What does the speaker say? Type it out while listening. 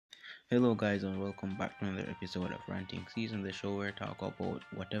Hello, guys, and welcome back to another episode of Ranting Season, the show where I talk about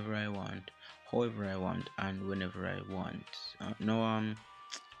whatever I want, however I want, and whenever I want. Now,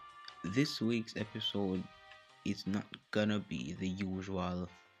 this week's episode is not gonna be the usual,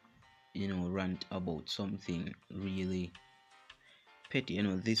 rant about something really petty.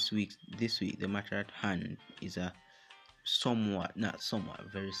 This week, the matter at hand is a not somewhat,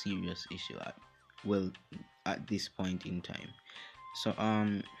 very serious issue. At this point in time. So,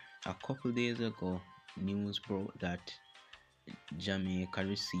 a couple days ago, news broke that Jamaica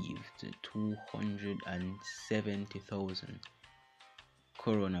received 270,000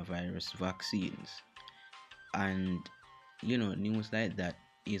 coronavirus vaccines, and news like that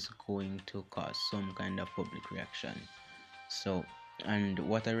is going to cause some kind of public reaction. So, and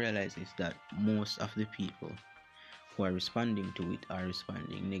what I realize is that most of the people who are responding to it are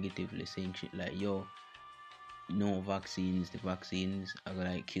responding negatively, saying shit like, yo, no vaccines, the vaccines are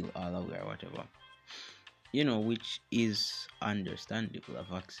gonna kill all of you or whatever. Which is understandable. A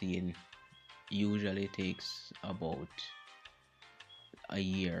vaccine usually takes about a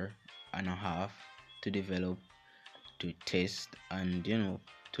year and a half to develop, to test, and to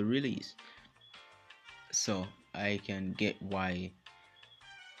release. So I can get why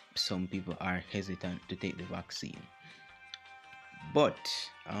some people are hesitant to take the vaccine. But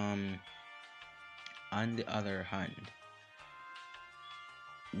on the other hand,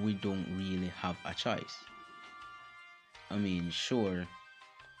 we don't really have a choice. I mean, sure,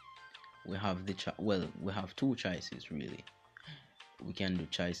 we have we have two choices really. We can do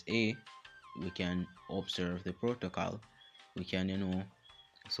choice A. We can observe the protocol. We can,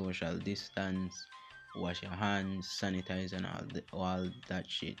 social distance, wash your hands, sanitize, and all that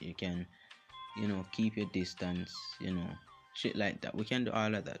shit. You can, keep your distance, shit like that. We can do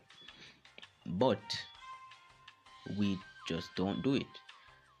all of that, but we just don't do it.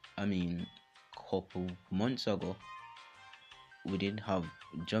 I mean, couple months ago,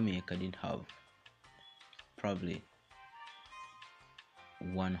 Jamaica didn't have probably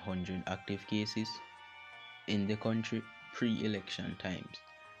 100 active cases in the country pre-election times.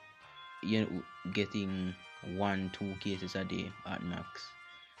 Getting 1-2 cases a day at max.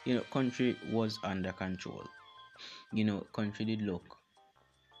 Country was under control. Country did look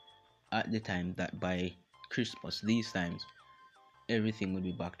at the time that by Christmas these times everything would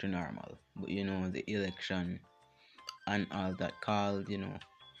be back to normal. But the election and all that called,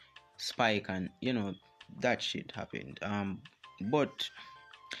 spike, and that shit happened. But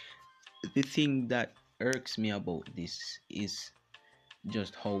the thing that irks me about this is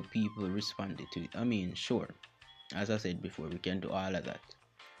just how people responded to it. I mean, sure, as I said before, we can do all of that,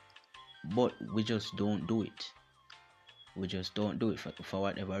 but we just don't do it. We just don't do it for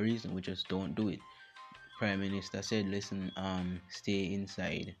whatever reason. We just don't do it. Prime Minister said, listen, stay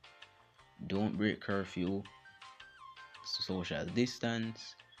inside, don't break curfew, social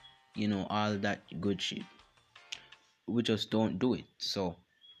distance, all that good shit. We just don't do it. So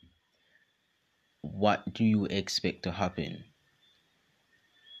what do you expect to happen?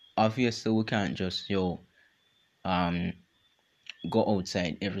 Obviously we can't just go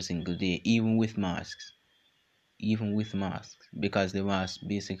outside every single day, even with masks, because the mask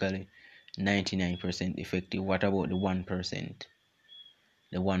basically 99% effective. What about the 1%?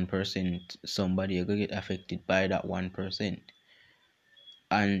 The 1%, somebody will get affected by that 1%.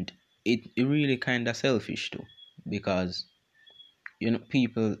 And it really kind of selfish too, because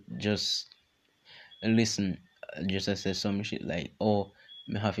people just listen, just as say some shit like, oh,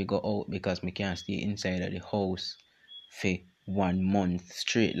 me have to go out because me can't stay inside of the house for 1 month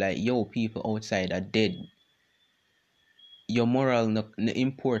straight. Like, yo, people outside are dead. Your moral not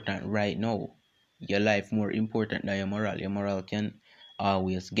important right now. Your life more important than your moral. Your moral can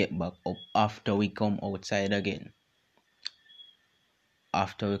always get back up after we come outside again.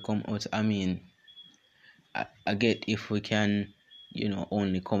 After we come out, I mean, I get if we can,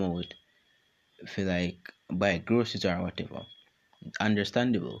 only come out for like buy groceries or whatever.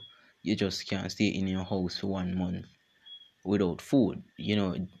 Understandable. You just can't stay in your house for 1 month without food.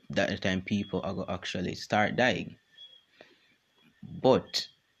 That the time people are going to actually start dying. But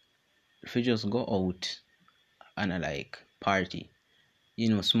if you just go out and like party,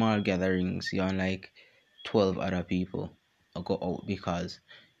 small gatherings, like 12 other people, or go out because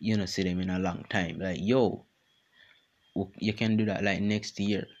see them in a long time. Like, yo, you can do that like next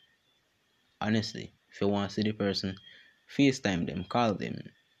year. Honestly, if you want to see the person, FaceTime them, call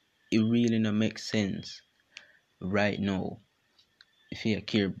them. It really not makes sense right now if you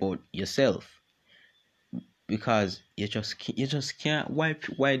care about yourself, because you just can't. Why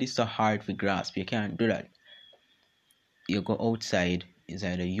this so hard to grasp? You can't do that. You go outside, It's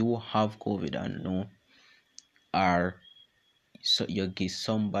either you have COVID and no, or so you give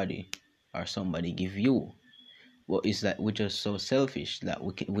somebody or somebody give you. But it's like we're just so selfish that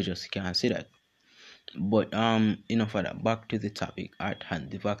we just can't see that. But enough of that. Back to the topic at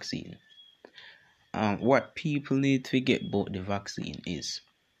hand, the vaccine. What people need to get about the vaccine is,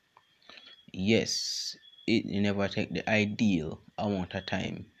 yes, it never take the ideal amount of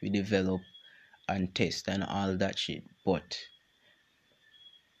time we develop and test and all that shit. But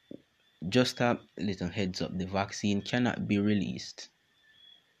just a little heads up, the vaccine cannot be released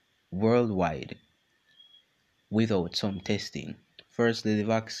worldwide without some testing. Firstly, the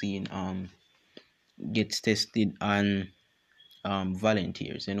vaccine gets tested on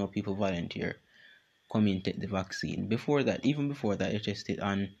volunteers. You know, people volunteer come in take the vaccine. Before that, even before that, it tested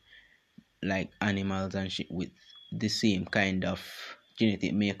on like animals and shit with the same kind of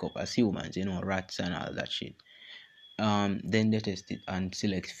genetic makeup as humans, you know, rats and all that shit. Then they tested on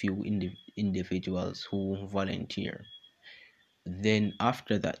select few individuals who volunteer. Then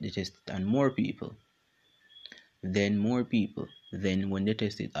after that, they tested on more people. Then more people. Then when they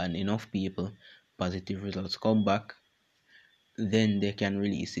tested on enough people, positive results come back. Then they can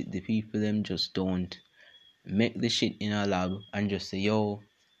release it. The people them just don't make the shit in a lab and just say, yo,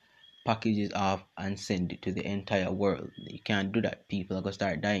 package it off and send it to the entire world. You can't do that. People are gonna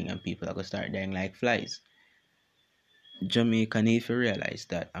start dying and people are gonna start dying like flies. Jamaica need to realize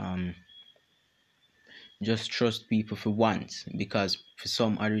that just trust people for once, because for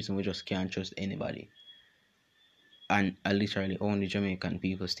some odd reason we just can't trust anybody. And literally only Jamaican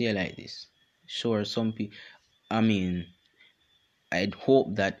people stay like this. Sure, some people, I mean, I'd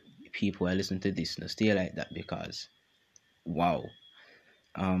hope that people are listening to this and stay like that, because wow.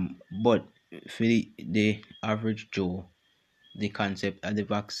 But for the average Joe, the concept of the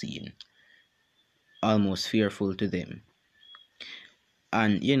vaccine almost fearful to them.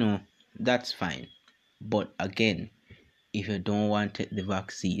 And you know, that's fine. But again, if you don't want to take the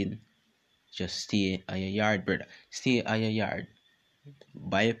vaccine, just stay at your yard, brother. Stay at your yard.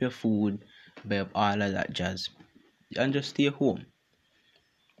 Buy up your food, buy up all of that jazz, and just stay home.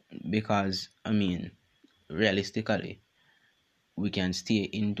 Because I mean, realistically, we can stay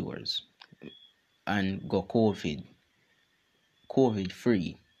indoors and go COVID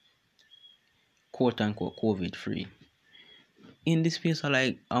free, quote unquote COVID free, in the space of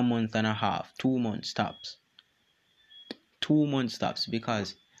like a month and a half, 2 months tops. 2 months tops,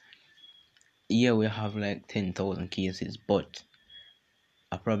 because yeah, we have like 10,000 cases, but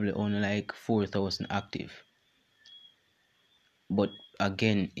I probably only like 4,000 active. But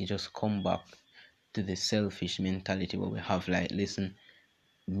again, it just come back to the selfish mentality where we have like, listen,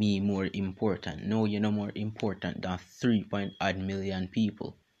 me more important. No, you're no more important than 3 point odd million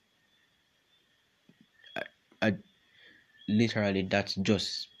people. I, literally, that's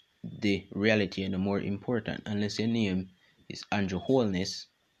just the reality, and the more important. Unless your name is Andrew Holness,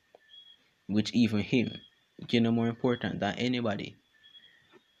 which even him, you're no more important than anybody.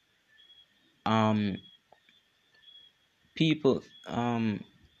 People,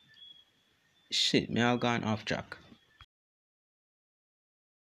 shit, me all gone off track.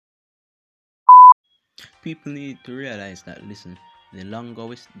 People need to realize that, listen, the longer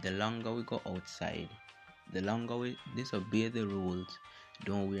we go outside, the longer we disobey the rules,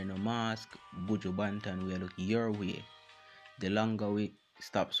 don't wear no mask, buju bantan, we look your way, the longer we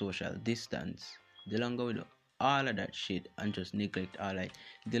stop social distance, the longer we do all of that shit and just neglect all that,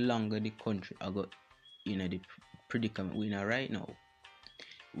 the longer the country I got, you know, the predicament we're in right now.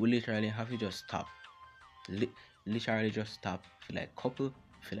 We literally have to just stop. Literally just stop for like couple,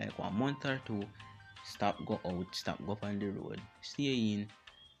 for like 1 month or two. Stop, go out, stop, go up on the road, stay in,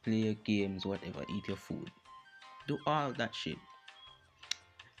 play your games, whatever, eat your food, do all that shit.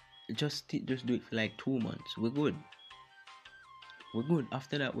 Just do it for like 2 months. We're good. We're good.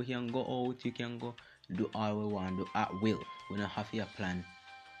 After that, we can go out. You can go do all we want, do at will. We don't have your plan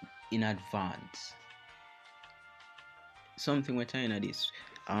in advance. Something we're trying at this.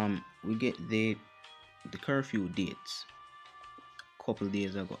 We get the curfew dates couple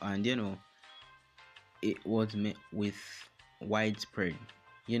days ago, and you know, it was met with widespread,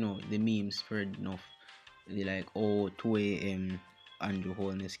 you know, the memes spread enough. They like, oh, 2 a.m. Andrew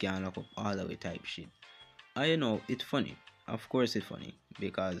Holness can lock up all the way type shit. I know it's funny. Of course it's funny,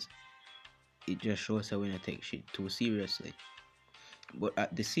 because it just shows that we don't take shit too seriously. But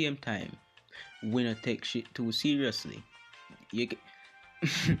at the same time, we don't take shit too seriously. You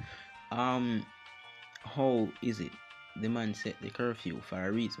how is it? The man set the curfew for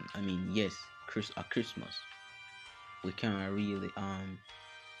a reason. I mean, yes, a Christmas. We can't really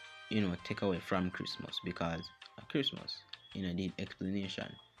take away from Christmas, because at Christmas need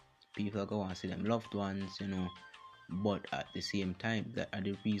explanation. People go and see them loved ones, but at the same time, that are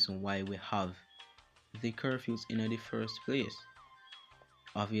the reason why we have the curfews in the first place.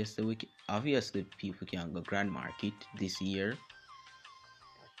 Obviously, obviously people can go grand market this year.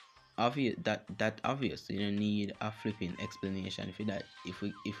 Obvious that obviously you don't need a flipping explanation for that. If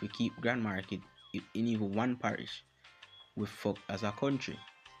we keep grand market in even one parish, we fuck as a country.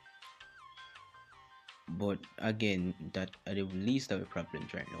 But again, that are the least of the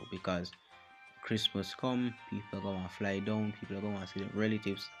problems right now, because Christmas come, people are gonna fly down, people are gonna see their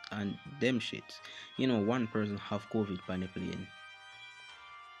relatives and them shits. One person have COVID on the plane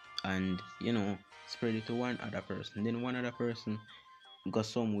and spread it to one other person. Then one other person go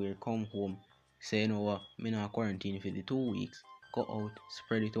somewhere, come home, say, what, me not quarantine for the 2 weeks, go out,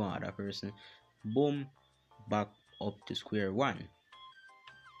 spread it to another person. Boom, back up to square one.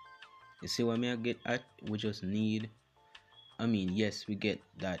 You see what me I get at? We just need, yes, we get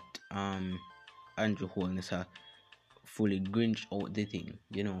that Andrew Holness fully grinch out the thing,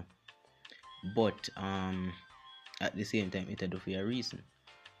 but at the same time it a do for a reason.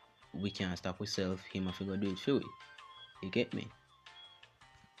 We can't stop ourselves, him have to go do it for we. You get me?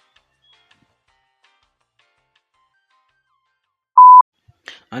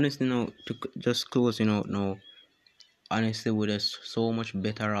 Honestly, now to just closing out now, honestly, we're just so much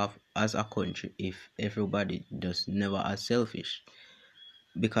better off as a country if everybody just never as selfish,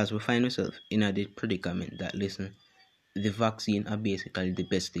 because we find ourselves in a predicament that, listen, the vaccine are basically the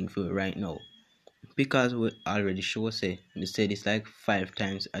best thing for right now, because we already show say, we said this like 5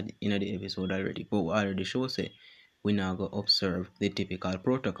 times in the episode already, but we already show say we now go observe the typical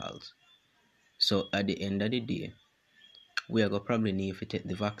protocols. So at the end of the day, we are going to probably need to take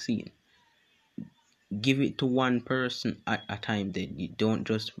the vaccine. Give it to one person at a time, then you don't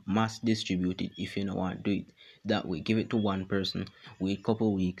just mass distribute it if you don't want to do it that way. Give it to one person, wait a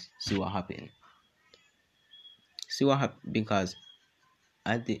couple weeks, see what happens. Because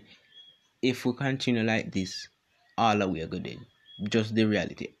at the if we continue like this, all of we are good. Just the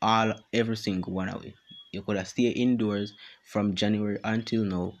reality, every single one of it. You could have stay indoors from January until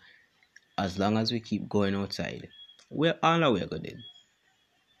now. As long as we keep going outside, we're all of we are good.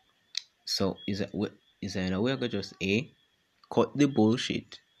 So is that we're gonna just cut the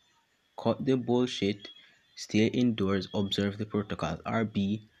bullshit, stay indoors, observe the protocol, or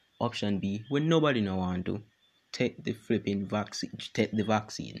B, option B, when nobody no want to take the flipping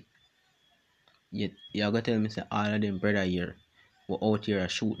vaccine, you gonna tell me say all of them brother here were out here a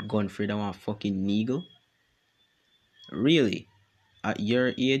shoot gun for them one fucking needle? Really? At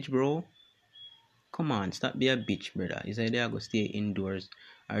your age, bro? Come on, stop be a bitch, brother. Is either I go stay indoors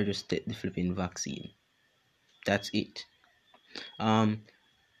or just take the flipping vaccine. That's it. Um,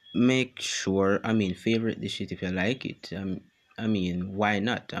 Make sure, favorite the shit if you like it. Why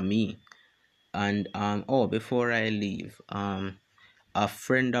not? And oh, before I leave, a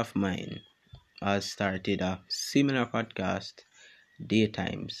friend of mine has started a similar podcast,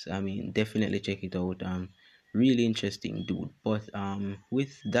 Daytimes. Definitely check it out. Really interesting dude. But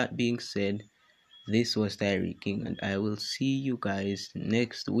with that being said, this was Tyree King, and I will see you guys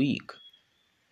next week.